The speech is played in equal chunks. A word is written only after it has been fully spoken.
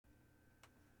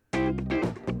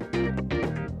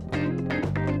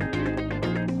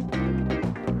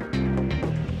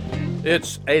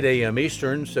It's 8 a.m.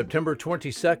 Eastern, September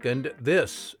 22nd.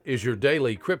 This is your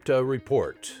daily crypto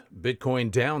report.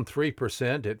 Bitcoin down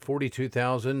 3% at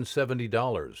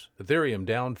 $42,070. Ethereum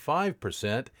down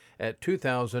 5% at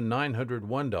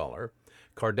 $2,901.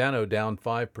 Cardano down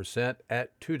 5%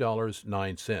 at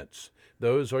 $2.09.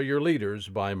 Those are your leaders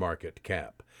by market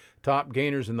cap. Top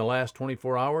gainers in the last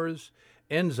 24 hours,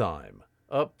 Enzyme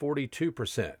up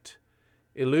 42%,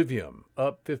 Illuvium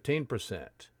up 15%,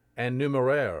 and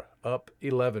Numeraire up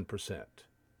 11%.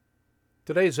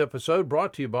 Today's episode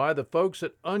brought to you by the folks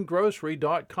at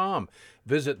ungrocery.com.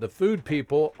 Visit the food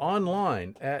people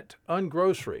online at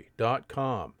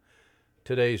ungrocery.com.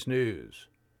 Today's news.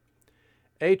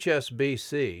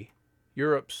 HSBC,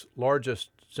 Europe's largest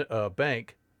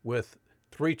bank with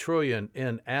 $3 trillion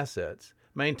in assets,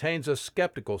 maintains a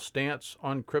skeptical stance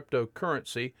on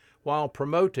cryptocurrency while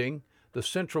promoting the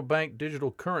central bank digital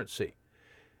currency.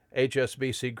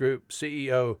 HSBC Group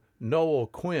CEO Noel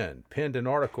Quinn penned an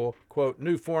article, quote,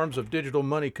 "New forms of digital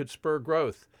money could spur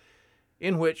growth,"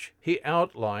 in which he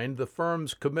outlined the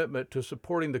firm's commitment to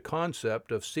supporting the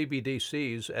concept of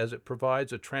CBDCs as it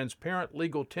provides a transparent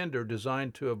legal tender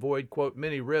designed to avoid, quote,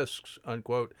 "many risks,"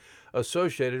 unquote,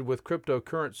 associated with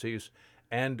cryptocurrencies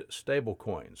and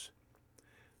stablecoins.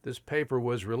 This paper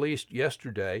was released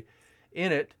yesterday.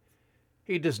 In it,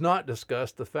 he does not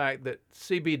discuss the fact that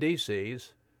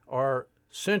CBDCs are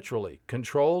centrally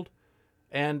controlled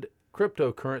and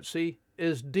cryptocurrency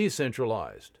is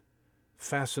decentralized.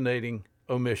 Fascinating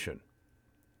omission.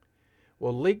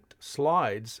 Well, leaked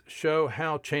slides show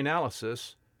how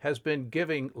Chainalysis has been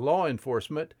giving law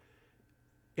enforcement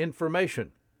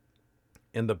information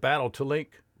in the battle to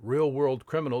link real-world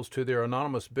criminals to their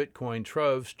anonymous Bitcoin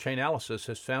troves. Chainalysis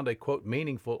has found a, quote,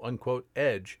 "meaningful," unquote,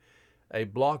 edge, a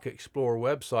block explorer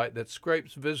website that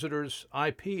scrapes visitors'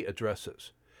 IP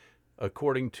addresses.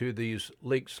 According to these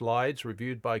leaked slides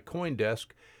reviewed by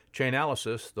CoinDesk,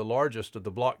 Chainalysis, the largest of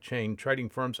the blockchain trading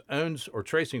firms, owns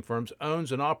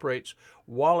and operates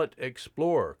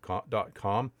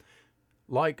WalletExplorer.com.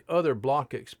 Like other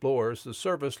block explorers, the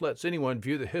service lets anyone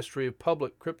view the history of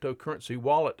public cryptocurrency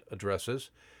wallet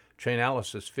addresses.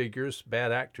 Chainalysis figures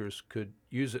bad actors could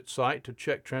use its site to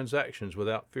check transactions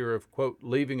without fear of, quote,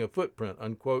 "leaving a footprint,"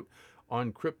 unquote,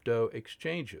 on crypto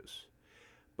exchanges.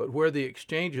 But where the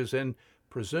exchanges and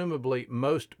presumably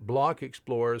most block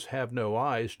explorers have no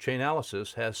eyes,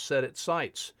 Chainalysis has set its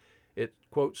sights. It,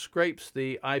 quote, "scrapes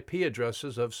the IP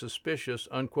addresses of suspicious,"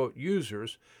 unquote,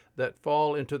 users that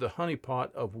fall into the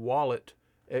honeypot of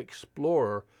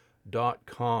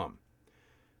WalletExplorer.com.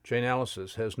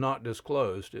 Chainalysis has not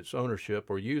disclosed its ownership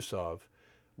or use of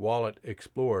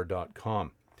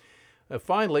WalletExplorer.com.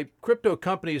 Finally, crypto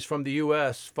companies from the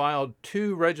U.S. filed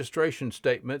 2 registration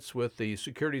statements with the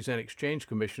Securities and Exchange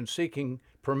Commission seeking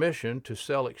permission to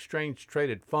sell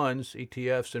exchange-traded funds,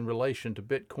 ETFs, in relation to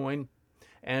Bitcoin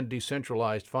and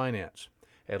decentralized finance.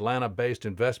 Atlanta-based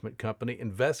investment company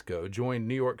Invesco joined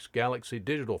New York's Galaxy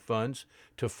Digital Funds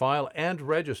to file and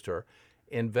register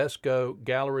Invesco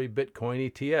Gallery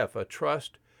Bitcoin ETF, a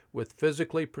trust with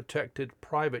physically protected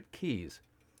private keys.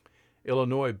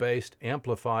 Illinois-based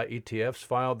Amplify ETFs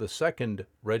filed the second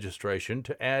registration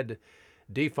to add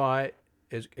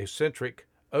DeFi-eccentric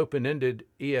open-ended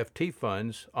EFT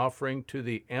funds offering to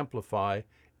the Amplify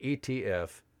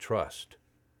ETF Trust.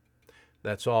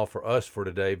 That's all for us for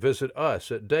today. Visit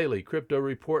us at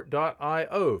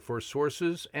dailycryptoreport.io for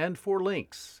sources and for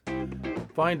links.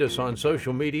 Find us on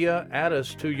social media. Add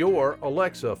us to your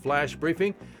Alexa flash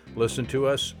briefing. Listen to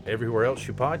us everywhere else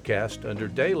you podcast under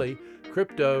Daily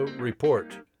Crypto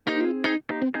Report.